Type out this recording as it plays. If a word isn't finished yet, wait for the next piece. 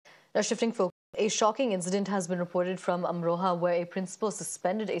Now shifting focus, a shocking incident has been reported from Amroha where a principal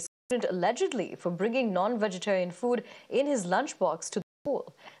suspended a student allegedly for bringing non-vegetarian food in his lunchbox to the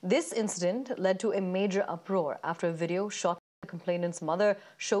school. This incident led to a major uproar after a video shot by the complainant's mother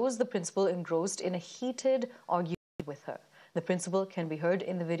shows the principal engrossed in a heated argument with her. The principal can be heard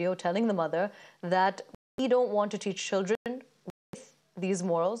in the video telling the mother that we don't want to teach children with these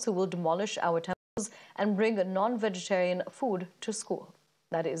morals who will demolish our temples and bring non-vegetarian food to school.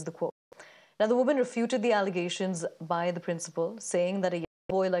 That is the quote. Now, the woman refuted the allegations by the principal, saying that a young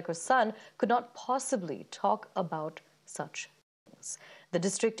boy like her son could not possibly talk about such things. The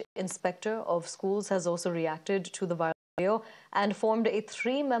district inspector of schools has also reacted to the viral video and formed a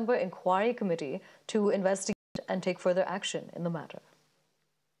 3-member inquiry committee to investigate and take further action in the matter.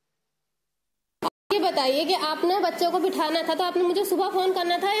 ये बताइए कि आपने बच्चों को बिठाना था तो आपने मुझे सुबह फोन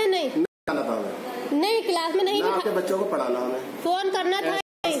करना था या नहीं? नहीं, क्लास में नहीं, आपके बच्चों को पढ़ाना हमें फोन करना था।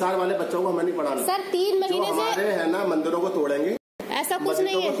 संस्कार वाले बच्चों को हमें नहीं पढ़ाना सर। 3 महीने से हमारे है ना, मंदिरों को तोड़ेंगे, ऐसा कुछ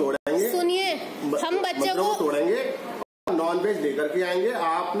नहीं है। सुनिए, हम बच्चों को तोड़ेंगे, नॉन वेज लेकर के आएंगे।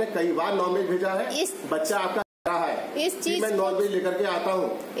 आपने कई बार नॉन वेज भेजा है, बच्चा आपका रहा है। इस चीज मैं नॉन वेज लेकर के आता हूँ,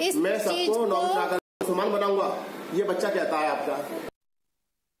 मैं सबको नॉन वेज लाकर मुसलमान बनाऊंगा, ये बच्चा कहता है आपका।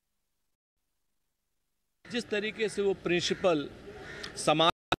 जिस तरीके से वो प्रिंसिपल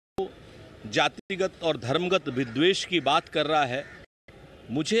समाज को जातिगत और धर्मगत विद्वेष की बात कर रहा है,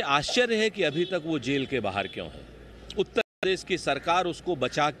 मुझे आश्चर्य है कि अभी तक वो जेल के बाहर क्यों है। उत्तर प्रदेश की सरकार उसको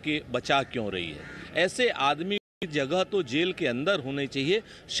बचा क्यों रही है। ऐसे आदमी की जगह तो जेल के अंदर होनी चाहिए,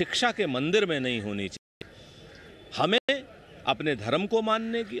 शिक्षा के मंदिर में नहीं होनी चाहिए। हमें अपने धर्म को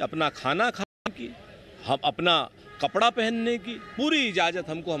मानने की, अपना खाना खाने की, हम अपना कपड़ा पहनने की पूरी इजाजत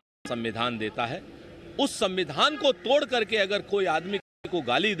हमको हमारा संविधान देता है। उस संविधान को तोड़ करके अगर कोई आदमी को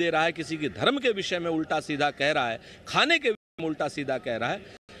गाली दे रहा है, किसी के धर्म के विषय में उल्टा सीधा कह रहा है, खाने के विषय में उल्टा सीधा कह रहा है,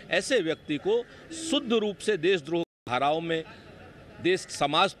 ऐसे व्यक्ति को शुद्ध रूप से देशद्रोह की धाराओं में, देश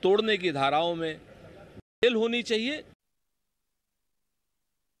समाज तोड़ने की धाराओं में जेल होनी चाहिए।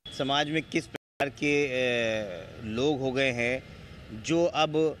 समाज में किस प्रकार के लोग हो गए हैं जो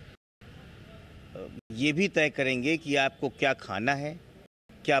अब ये भी तय करेंगे कि आपको क्या खाना है,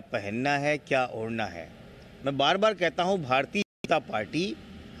 क्या पहनना है, क्या ओढ़ना है। मैं बार बार कहता हूं, भारतीय जनता पार्टी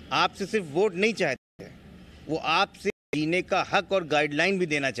आपसे सिर्फ वोट नहीं चाहती है, वो आपसे जीने का हक और गाइडलाइन भी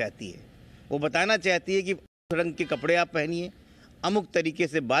देना चाहती है। वो बताना चाहती है कि रंग के कपड़े आप पहनिए, अमुक तरीके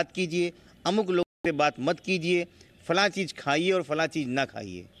से बात कीजिए, अमुक लोगों से बात मत कीजिए, फलां चीज़ खाइए और फलां चीज़ ना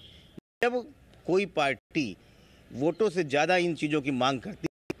खाइए। जब कोई पार्टी वोटों से ज़्यादा इन चीज़ों की मांग करती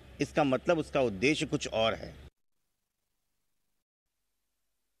है, इसका मतलब उसका उद्देश्य कुछ और है।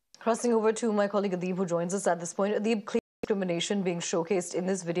 Crossing over to my colleague Adeeb, who joins us at this point. Adeeb, clear discrimination being showcased in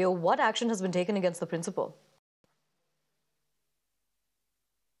this video. What action has been taken against the principal?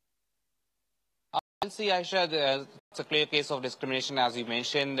 See, Aisha, it's a clear case of discrimination, as you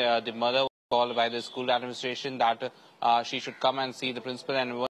mentioned. The mother was called by the school administration that she should come and see the principal,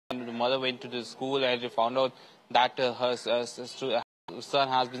 and when the mother went to the school and found out that her son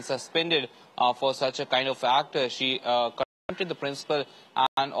has been suspended for such a kind of act, she confronted the principal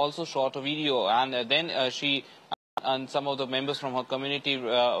and also shot a video, and then she and some of the members from her community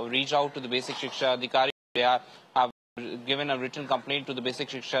reached out to the Basic Shiksha Adhikari. They have given a written complaint to the Basic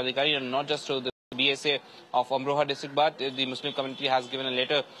Shiksha Adhikari, and not just to the BSA of Amroha district, but the Muslim community has given a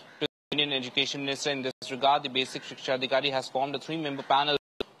letter to the Indian Education Minister. In this regard, the Basic Shiksha Adhikari has formed a 3-member panel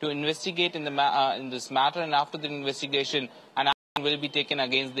to investigate in this matter, and after the investigation, an action will be taken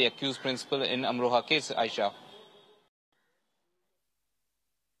against the accused principal in Amroha case. Aisha.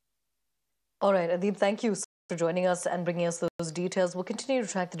 All right, Adeeb, thank you for joining us and bringing us those details. We'll continue to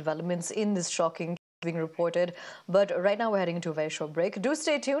track the developments in this shocking case being reported, but right now we're heading into a very short break. Do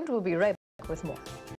stay tuned. We'll be right back with more.